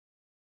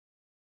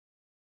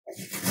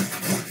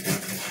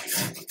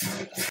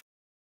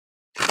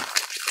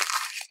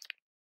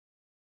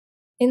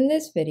In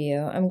this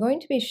video, I'm going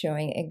to be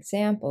showing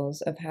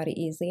examples of how to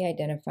easily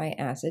identify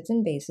acids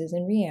and bases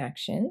in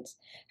reactions.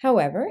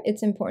 However,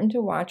 it's important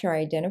to watch our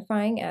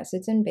Identifying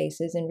Acids and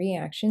Bases in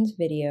Reactions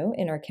video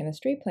in our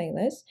chemistry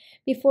playlist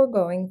before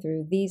going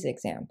through these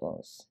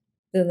examples.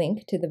 The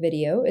link to the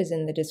video is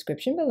in the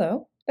description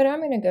below, but I'm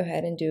going to go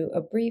ahead and do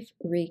a brief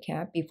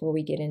recap before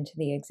we get into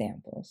the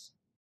examples.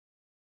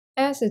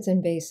 Acids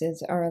and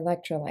bases are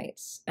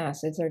electrolytes.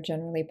 Acids are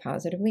generally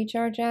positively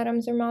charged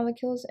atoms or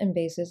molecules, and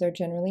bases are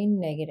generally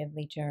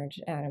negatively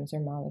charged atoms or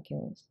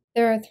molecules.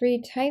 There are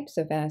three types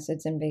of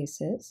acids and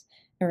bases: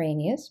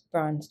 Arrhenius,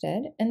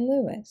 Bronsted, and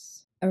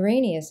Lewis.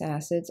 Arrhenius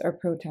acids are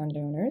proton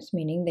donors,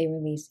 meaning they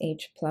release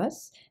H+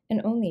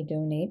 and only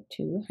donate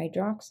to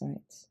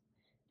hydroxides.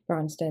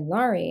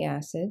 Bronsted-lowry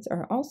acids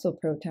are also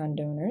proton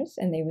donors,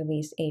 and they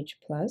release H+,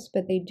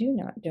 but they do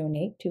not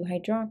donate to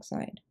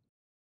hydroxide.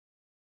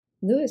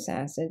 Lewis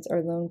acids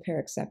are lone pair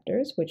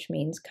acceptors, which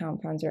means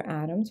compounds are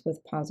atoms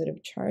with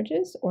positive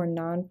charges or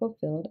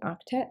non-fulfilled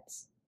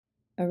octets.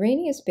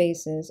 Arrhenius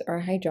bases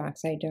are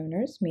hydroxide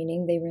donors,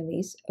 meaning they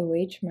release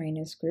OH-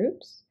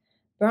 groups.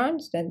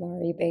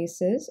 Bronsted-lowry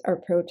bases are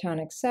proton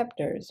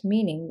acceptors,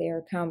 meaning they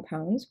are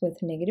compounds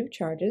with negative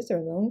charges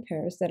or lone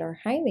pairs that are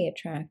highly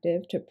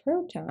attractive to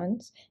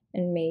protons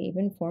and may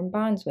even form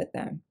bonds with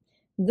them.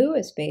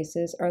 Lewis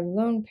bases are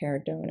lone pair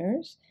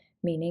donors,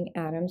 meaning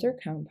atoms or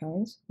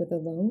compounds with a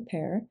lone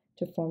pair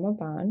to form a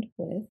bond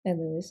with a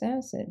Lewis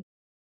acid.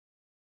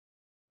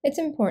 It's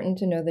important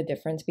to know the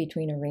difference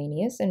between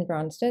Arrhenius and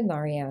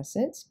Bronsted-lowry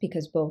acids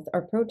because both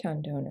are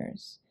proton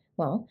donors.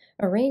 Well,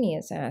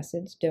 Arrhenius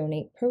acids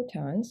donate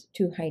protons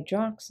to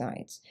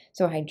hydroxides,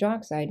 so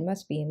hydroxide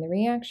must be in the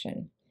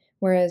reaction,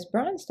 whereas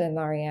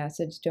Bronsted-lowry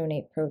acids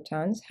donate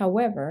protons,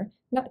 however,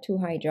 not to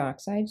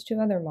hydroxides, to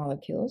other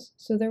molecules,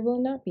 so there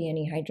will not be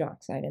any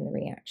hydroxide in the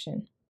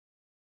reaction.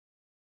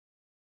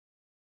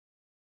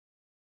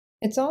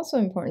 It's also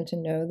important to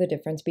know the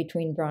difference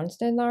between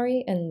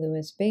Bronsted-lowry and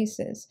Lewis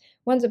bases.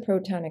 One's a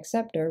proton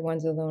acceptor,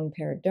 one's a lone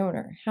pair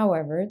donor.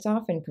 However, it's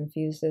often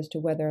confused as to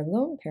whether a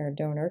lone pair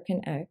donor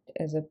can act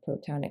as a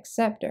proton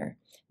acceptor.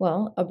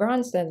 Well, a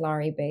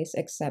Bronsted-lowry base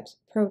accepts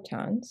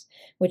protons,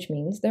 which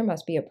means there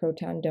must be a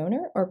proton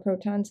donor or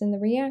protons in the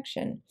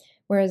reaction,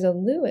 whereas a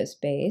Lewis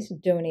base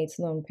donates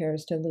lone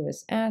pairs to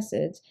Lewis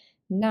acids,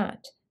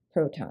 not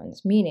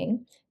protons,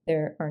 meaning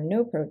there are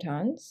no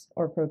protons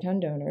or proton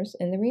donors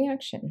in the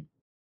reaction.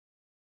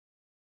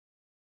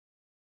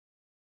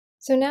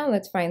 So now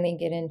let's finally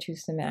get into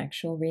some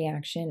actual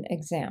reaction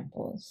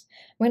examples.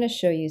 I'm going to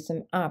show you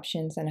some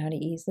options on how to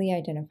easily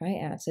identify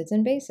acids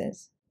and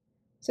bases.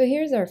 So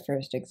here's our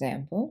first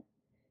example,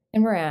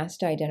 and we're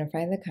asked to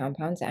identify the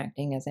compounds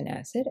acting as an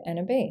acid and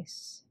a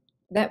base.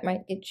 That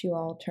might get you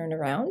all turned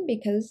around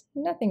because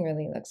nothing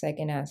really looks like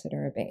an acid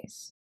or a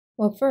base.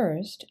 Well,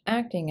 first,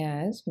 acting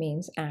as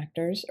means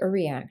actors or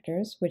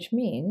reactors, which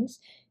means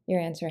your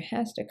answer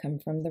has to come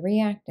from the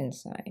reactant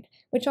side,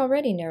 which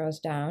already narrows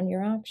down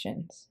your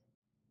options.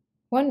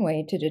 One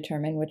way to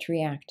determine which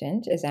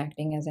reactant is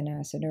acting as an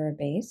acid or a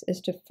base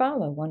is to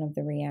follow one of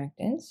the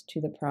reactants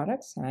to the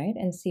product side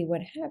and see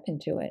what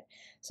happened to it.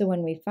 So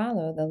when we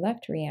follow the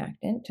left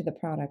reactant to the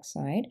product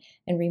side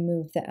and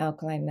remove the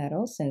alkali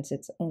metal, since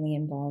it's only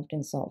involved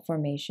in salt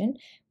formation,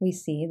 we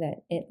see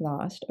that it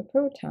lost a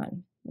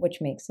proton, which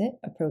makes it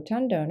a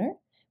proton donor,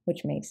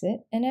 which makes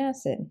it an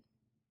acid,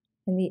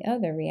 and the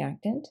other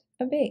reactant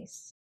a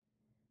base.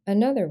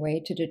 Another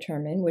way to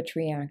determine which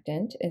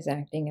reactant is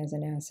acting as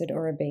an acid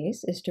or a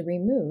base is to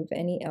remove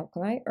any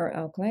alkali or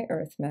alkali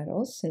earth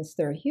metals, since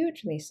they're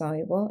hugely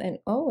soluble and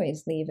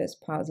always leave us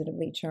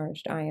positively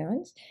charged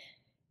ions.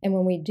 And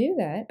when we do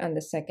that on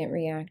the second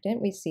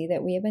reactant, we see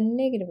that we have a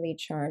negatively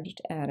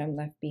charged atom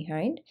left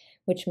behind,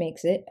 which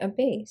makes it a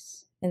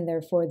base, and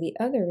therefore the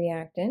other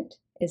reactant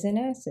is an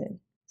acid.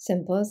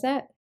 Simple as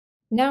that.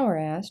 Now we're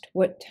asked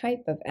what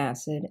type of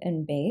acid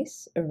and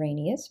base: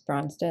 Arrhenius,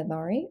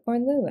 Bronsted-lowry, or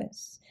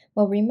Lewis.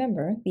 Well,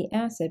 remember, the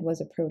acid was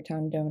a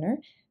proton donor,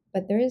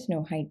 but there is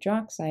no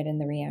hydroxide in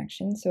the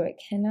reaction, so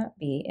it cannot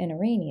be an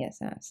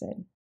Arrhenius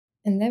acid.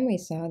 And then we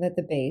saw that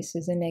the base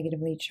is a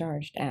negatively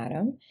charged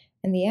atom,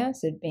 and the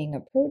acid, being a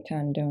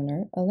proton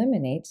donor,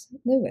 eliminates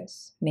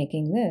Lewis,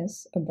 making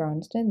this a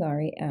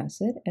Bronsted-lowry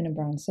acid and a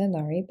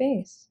Bronsted-lowry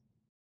base.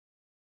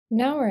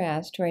 Now we're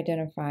asked to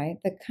identify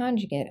the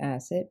conjugate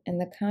acid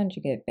and the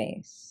conjugate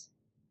base.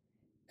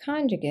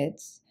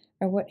 Conjugates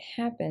are what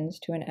happens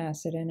to an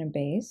acid and a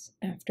base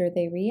after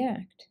they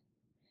react.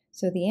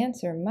 So the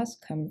answer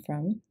must come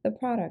from the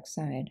product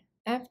side.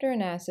 After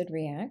an acid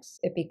reacts,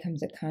 it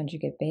becomes a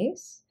conjugate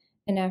base,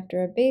 and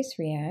after a base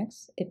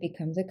reacts, it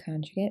becomes a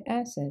conjugate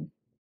acid.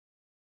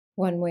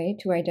 One way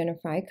to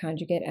identify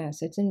conjugate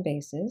acids and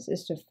bases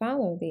is to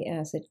follow the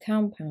acid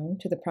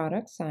compound to the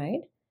product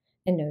side,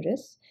 and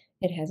notice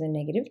it has a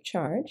negative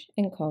charge,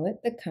 and call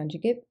it the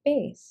conjugate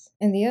base,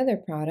 and the other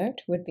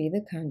product would be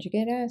the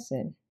conjugate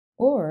acid.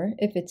 Or,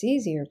 if it's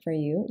easier for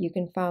you, you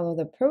can follow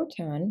the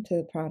proton to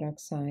the product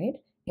side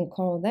and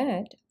call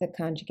that the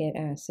conjugate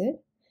acid,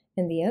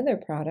 and the other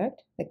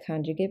product the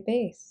conjugate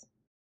base.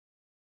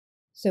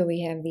 So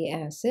we have the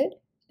acid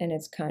and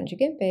its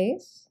conjugate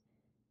base,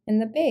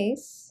 and the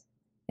base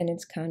and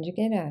its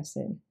conjugate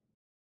acid.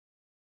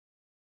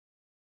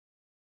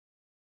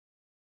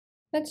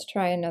 Let's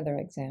try another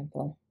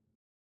example.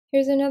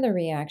 Here's another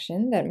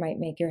reaction that might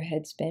make your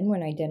head spin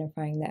when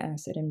identifying the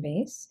acid and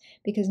base,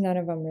 because none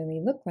of them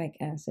really look like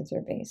acids or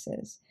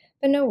bases.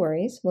 But no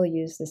worries, we'll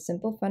use the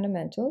simple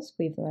fundamentals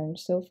we've learned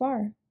so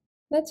far.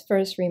 Let's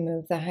first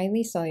remove the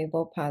highly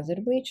soluble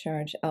positively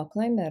charged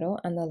alkali metal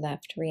on the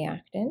left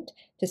reactant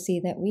to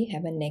see that we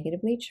have a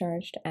negatively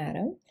charged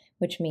atom,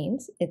 which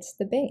means it's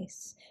the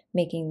base,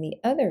 making the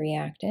other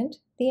reactant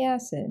the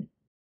acid.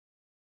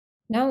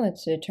 Now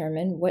let's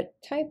determine what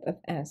type of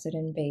acid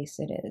and base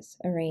it is,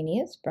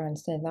 Arrhenius,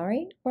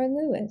 bronsted-lowry, or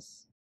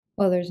Lewis.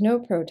 Well, there's no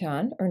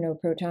proton or no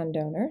proton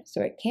donor, so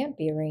it can't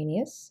be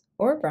Arrhenius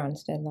or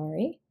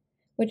bronsted-lowry,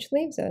 which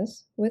leaves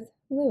us with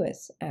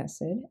Lewis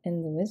acid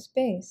and Lewis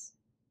base.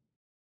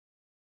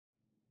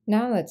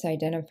 Now let's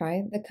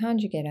identify the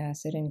conjugate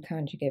acid and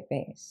conjugate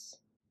base.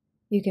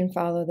 You can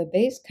follow the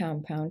base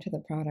compound to the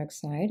product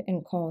side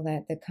and call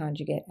that the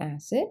conjugate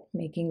acid,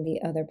 making the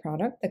other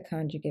product the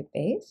conjugate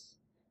base.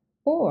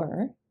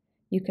 Or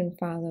you can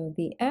follow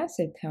the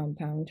acid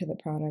compound to the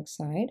product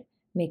side,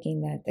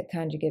 making that the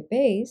conjugate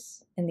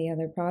base and the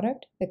other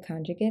product the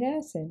conjugate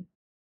acid.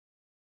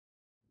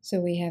 So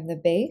we have the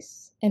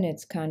base and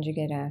its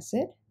conjugate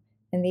acid,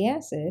 and the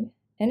acid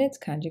and its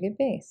conjugate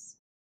base.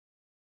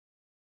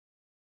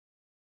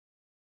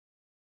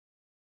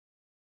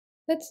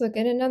 Let's look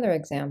at another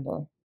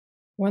example.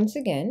 Once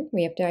again,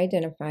 we have to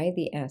identify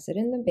the acid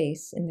and the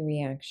base in the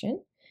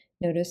reaction.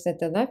 Notice that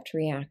the left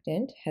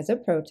reactant has a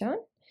proton,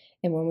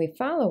 and when we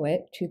follow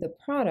it to the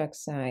product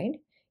side,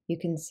 you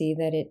can see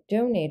that it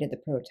donated the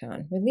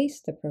proton,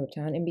 released the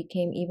proton, and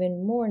became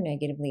even more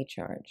negatively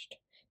charged,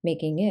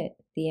 making it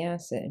the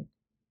acid,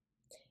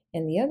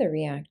 and the other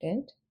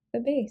reactant the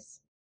base.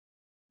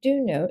 Do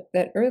note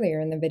that earlier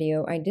in the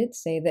video I did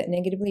say that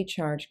negatively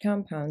charged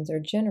compounds are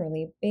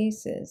generally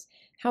bases.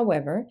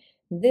 However,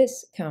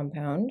 this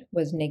compound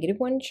was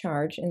 -1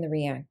 charge in the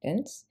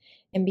reactants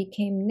and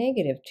became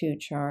 -2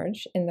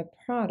 charge in the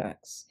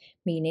products,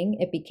 meaning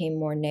it became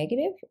more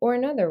negative, or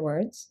in other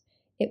words,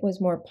 it was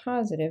more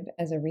positive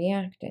as a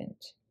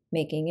reactant,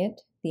 making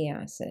it the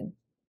acid.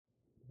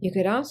 You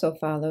could also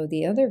follow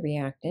the other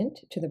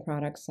reactant to the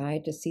product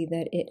side to see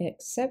that it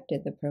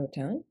accepted the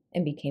proton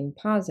and became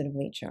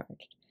positively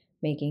charged,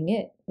 making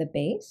it the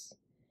base,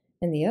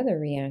 and the other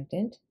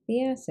reactant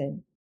the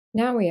acid.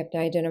 Now we have to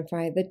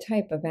identify the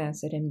type of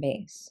acid and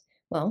base.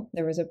 Well,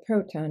 there was a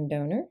proton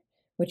donor,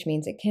 which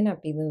means it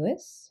cannot be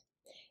Lewis,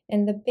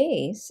 and the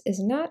base is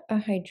not a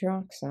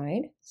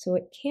hydroxide, so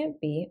it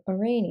can't be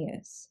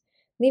Arrhenius,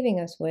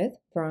 leaving us with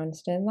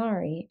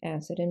bronsted-lowry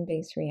acid and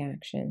base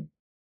reaction.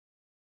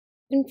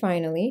 And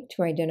finally,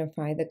 to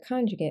identify the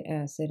conjugate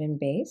acid and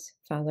base,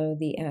 follow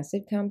the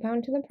acid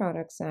compound to the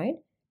product side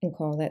and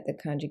call that the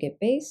conjugate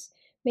base,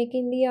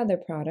 making the other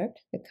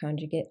product the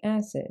conjugate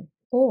acid.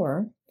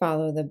 Or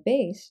follow the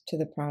base to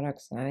the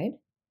product side,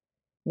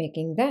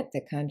 making that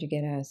the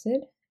conjugate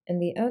acid,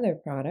 and the other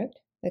product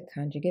the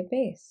conjugate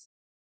base.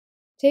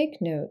 Take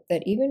note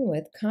that even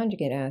with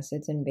conjugate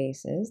acids and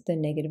bases, the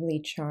negatively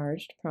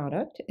charged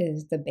product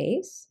is the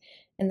base,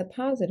 and the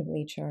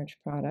positively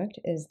charged product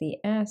is the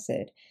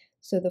acid.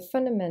 So the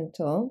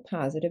fundamental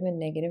positive and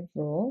negative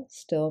rule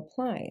still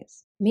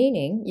applies,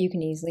 meaning you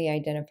can easily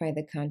identify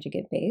the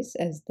conjugate base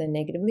as the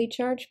negatively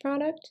charged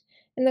product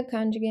and the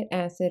conjugate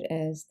acid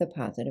as the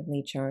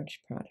positively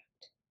charged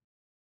product.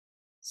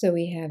 So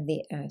we have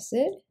the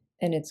acid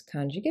and its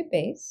conjugate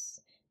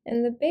base,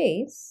 and the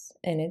base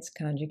and its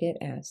conjugate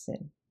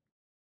acid.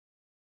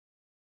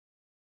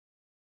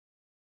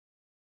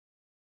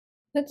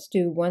 Let's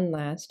do one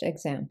last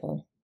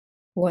example.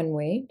 One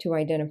way to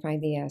identify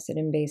the acid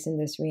and base in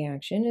this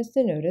reaction is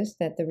to notice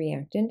that the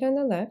reactant on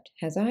the left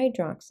has a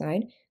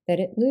hydroxide that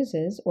it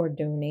loses or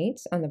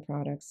donates on the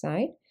product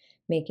side,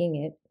 making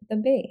it the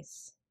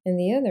base, and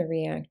the other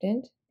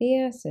reactant the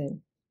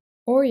acid.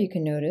 Or you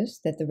can notice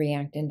that the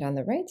reactant on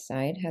the right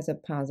side has a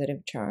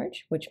positive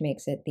charge, which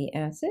makes it the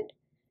acid,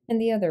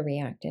 and the other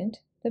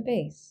reactant the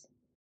base.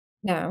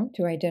 Now,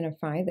 to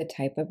identify the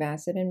type of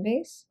acid and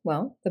base,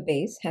 well, the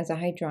base has a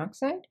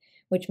hydroxide,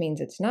 which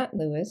means it's not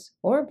Lewis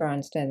or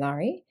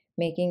bronsted-lowry,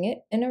 making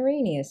it an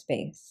Arrhenius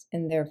base,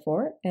 and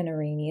therefore an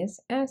Arrhenius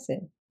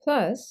acid.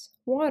 Plus,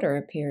 water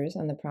appears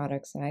on the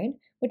product side,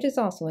 which is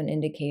also an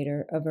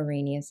indicator of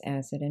Arrhenius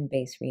acid and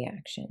base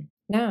reaction.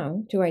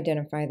 Now, to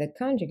identify the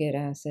conjugate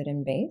acid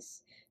and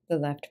base, the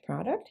left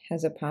product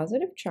has a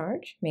positive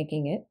charge,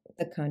 making it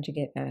the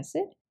conjugate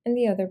acid, and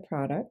the other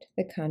product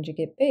the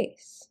conjugate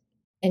base.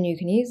 And you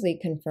can easily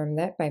confirm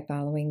that by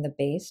following the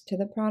base to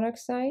the product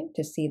side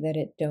to see that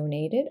it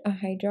donated a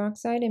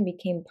hydroxide and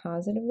became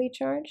positively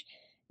charged,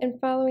 and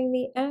following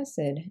the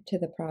acid to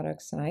the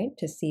product side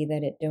to see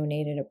that it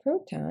donated a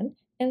proton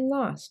and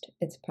lost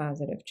its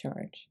positive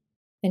charge.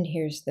 And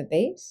here's the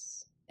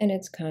base and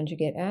its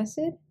conjugate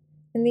acid,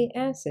 and the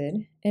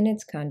acid and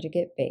its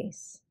conjugate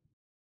base.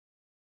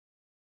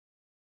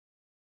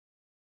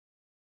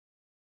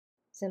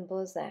 Simple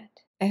as that.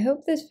 I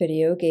hope this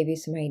video gave you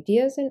some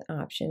ideas and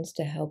options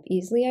to help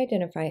easily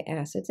identify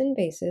acids and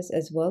bases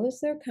as well as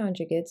their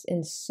conjugates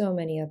in so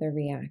many other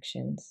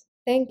reactions.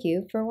 Thank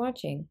you for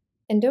watching.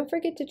 And don't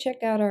forget to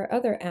check out our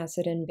other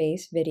acid and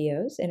base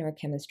videos in our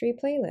chemistry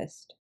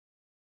playlist.